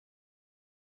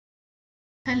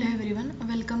Hello everyone,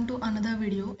 welcome to another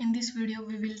video. In this video,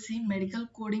 we will see medical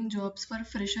coding jobs for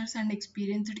freshers and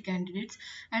experienced candidates,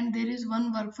 and there is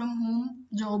one work from home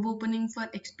job opening for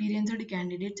experienced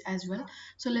candidates as well.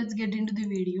 So let's get into the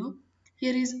video.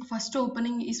 Here is first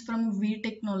opening is from V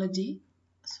Technology.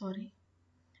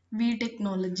 V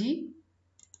Technology.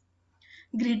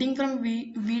 Greeting from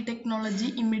V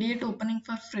Technology, immediate opening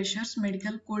for freshers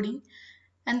medical coding,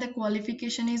 and the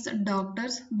qualification is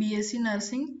doctors, BSc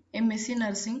nursing, MSc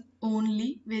nursing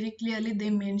only. Very clearly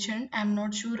they mentioned. I'm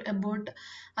not sure about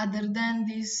other than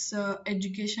these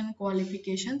education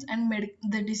qualifications. And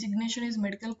the designation is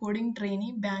medical coding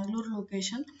trainee, Bangalore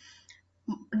location,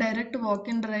 direct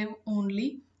walk-in drive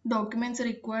only. Documents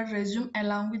required, resume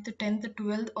along with the 10th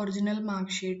 12th original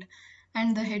mark sheet,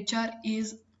 and the HR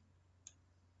is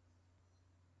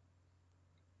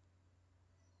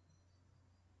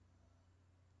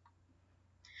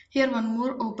here. One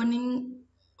more opening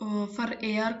for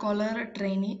AR caller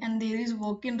trainee, and there is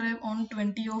walk-in drive on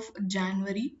 20 of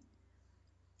January,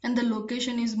 and the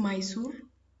location is Mysore.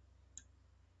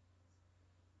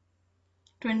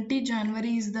 20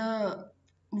 January is the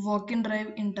walk-in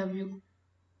drive interview.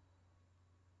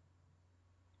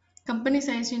 Company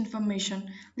size information.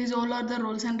 These all are the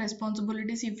roles and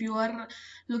responsibilities. If you are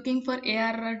looking for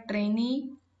AR trainee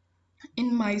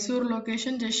in Mysore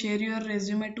location, just share your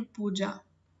resume to Pooja.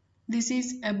 This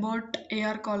is about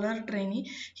AR caller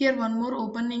trainee. Here one more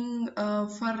opening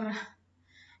for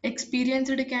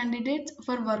experienced candidates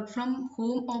for work from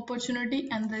home opportunity,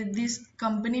 and this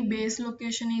company base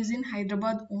location is in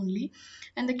Hyderabad only,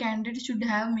 and the candidate should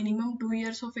have minimum 2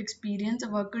 years of experience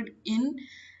worked in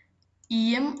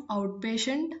EM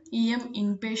outpatient, EM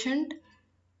inpatient,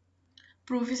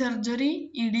 proof surgery,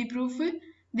 ED proof.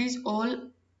 These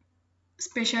all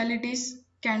specialties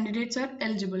candidates are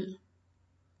eligible.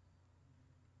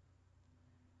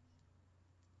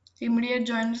 Immediate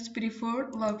joiners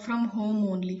preferred, work from home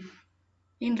only.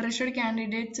 Interested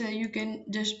candidates, you can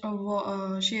just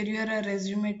share your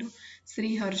resume to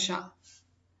Sri Harsha.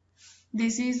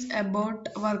 This is about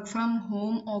work from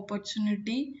home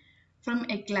opportunity from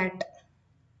Eclat.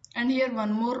 And here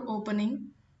one more opening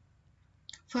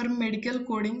for medical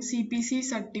coding CPC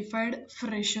certified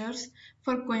freshers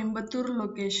for Coimbatore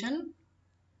location.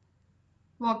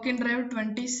 Walk-in drive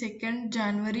 22nd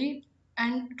January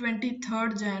and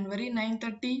 23rd January,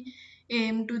 9:30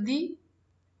 a.m. to the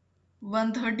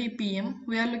 1:30 p.m.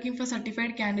 We are looking for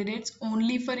certified candidates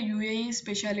only for UAE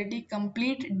specialty,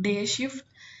 complete day shift,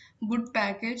 good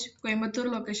package,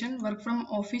 Coimbatore location, work from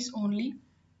office only.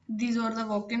 These are the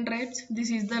walk-in drives.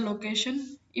 This is the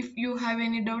location. If you have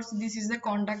any doubts, this is the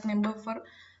contact number for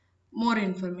more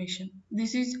information.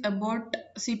 This is about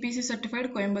CPC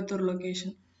certified Coimbatore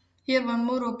location. Here one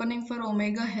more opening for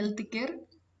Omega Healthcare,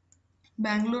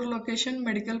 Bangalore location,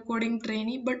 medical coding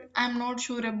trainee, but I'm not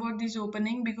sure about this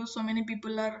opening because so many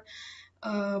people are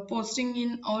posting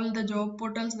in all the job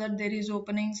portals that there is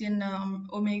openings in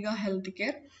Omega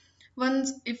Healthcare.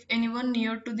 Once, if anyone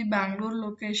near to the Bangalore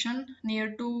location,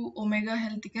 near to Omega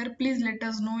Healthcare, please let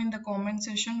us know in the comment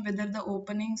section whether the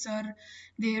openings are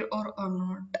there or are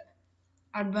not.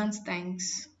 Advance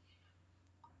thanks.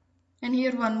 And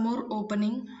here one more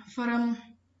opening from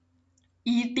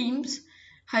E-Teams,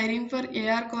 hiring for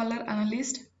AR caller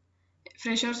analyst.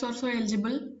 Freshers also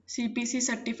eligible, CPC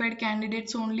certified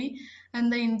candidates only,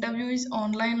 and the interview is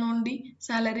online only.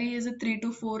 Salary is 3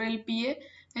 to 4 LPA,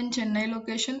 and Chennai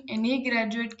location. Any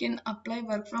graduate can apply,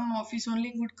 work from office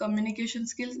only, good communication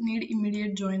skills, need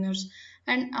immediate joiners.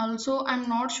 And also I'm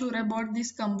not sure about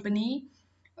this company,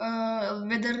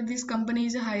 whether this company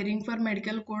is hiring for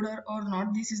medical coder or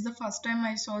not. This is the first time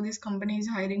I saw this company is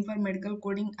hiring for medical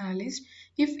coding analyst.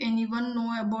 If anyone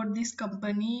know about this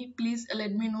company, please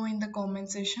let me know in the comment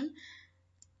section.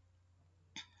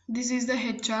 This is the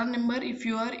HR number. If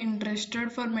you are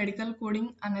interested for medical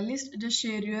coding analyst, just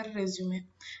share your resume.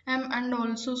 And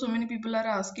also so many people are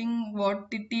asking what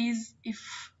it is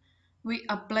if we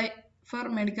apply for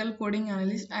medical coding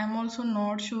analyst. I am also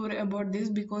not sure about this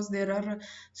because there are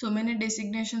so many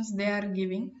designations they are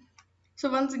giving. So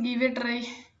once give a try,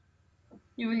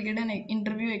 you will get an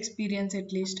interview experience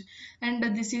at least. And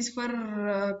this is for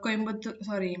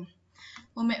Coimbatore,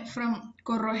 from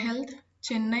Corro Health,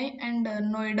 Chennai and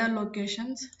Noida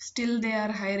locations. Still they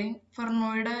are hiring. For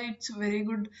Noida, it's very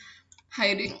good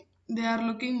hiring. They are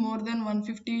looking more than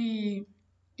 150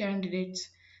 candidates.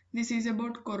 This is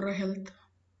about Corro Health.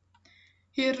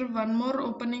 Here one more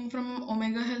opening from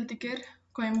Omega Healthcare,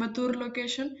 Coimbatore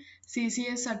location,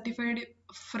 CCS certified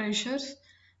freshers,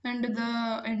 and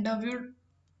the interview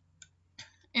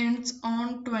ends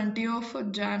on 20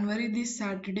 of January, this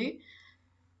Saturday.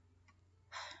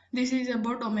 This is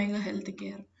about Omega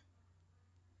Healthcare.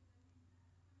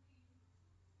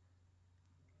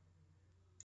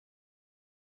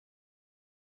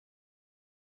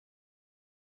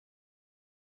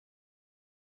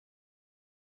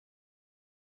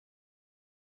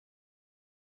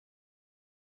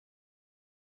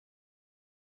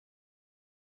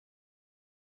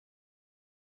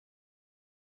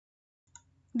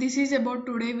 This is about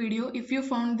today video. If you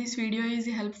found this video is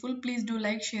helpful, please do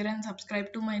like, share and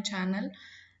subscribe to my channel,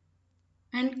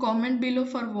 and comment below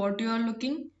for what you are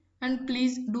looking, and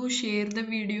please do share the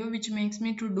video which makes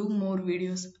me to do more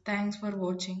videos. Thanks for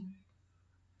watching.